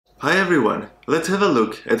Hi everyone, let's have a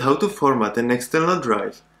look at how to format an external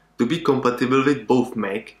drive to be compatible with both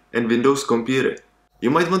Mac and Windows computer.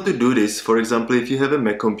 You might want to do this, for example, if you have a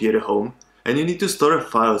Mac computer at home and you need to store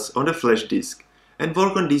files on a flash disk and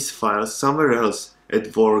work on these files somewhere else,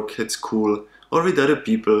 at work, at school, or with other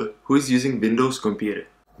people who is using Windows computer.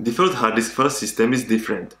 Default hard disk file system is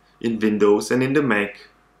different in Windows and in the Mac,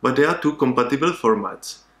 but there are two compatible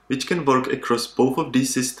formats which can work across both of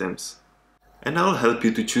these systems. And I'll help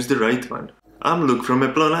you to choose the right one. I'm Luke from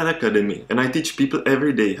AppleOnlineAcademy and I teach people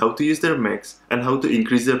every day how to use their Macs and how to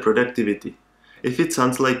increase their productivity. If it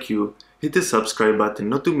sounds like you, hit the subscribe button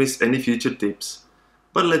not to miss any future tips.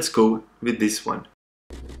 But let's go with this one.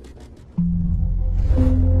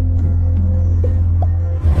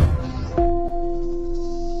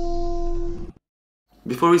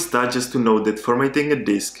 Before we start, just to note that formatting a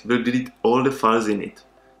disk will delete all the files in it.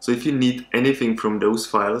 So if you need anything from those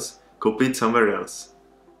files, copy it somewhere else.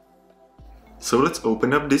 So let's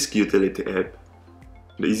open up Disk Utility app.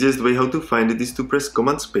 The easiest way how to find it is to press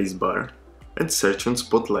Command Spacebar and search on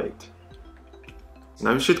Spotlight.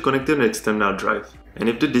 Now you should connect an external drive, and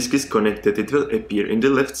if the disk is connected, it will appear in the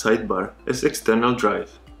left sidebar as external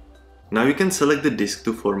drive. Now you can select the disk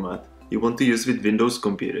to format you want to use with Windows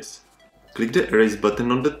computers. Click the Erase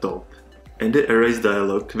button on the top, and the Erase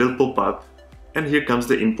dialog will pop up, and here comes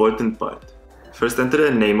the important part. First enter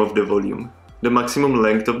the name of the volume. The maximum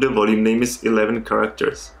length of the volume name is 11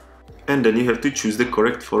 characters. And then you have to choose the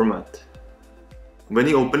correct format. When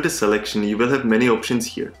you open the selection, you will have many options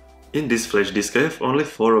here. In this flash disk I have only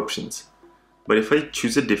 4 options. But if I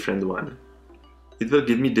choose a different one, it will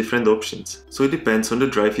give me different options. So it depends on the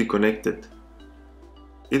drive you connected.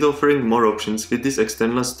 It offering more options with this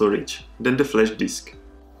external storage than the flash disk.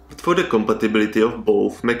 But for the compatibility of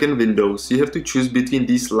both Mac and Windows, you have to choose between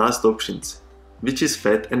these last options, which is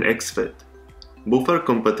FAT and exFAT. Both are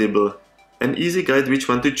compatible. An easy guide which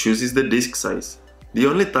one to choose is the disk size. The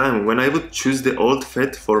only time when I would choose the old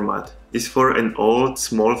FAT format is for an old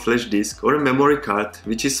small flash disk or a memory card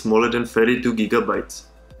which is smaller than 32 GB.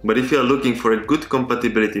 But if you are looking for a good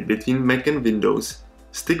compatibility between Mac and Windows,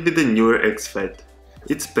 stick with the newer exFAT.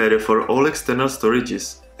 It's better for all external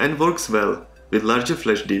storages and works well with larger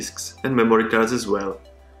flash disks and memory cards as well.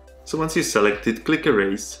 So once you select it, click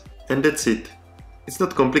Erase, and that's it. It's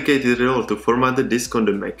not complicated at all to format the disk on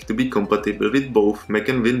the Mac to be compatible with both Mac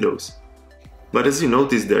and Windows. But as you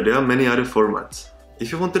notice there are many other formats.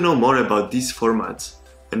 If you want to know more about these formats,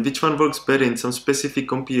 and which one works better in some specific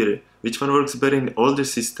computer, which one works better in older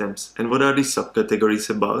systems, and what are these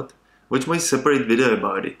subcategories about, watch my separate video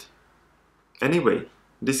about it. Anyway,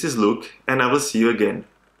 this is Luke, and I will see you again.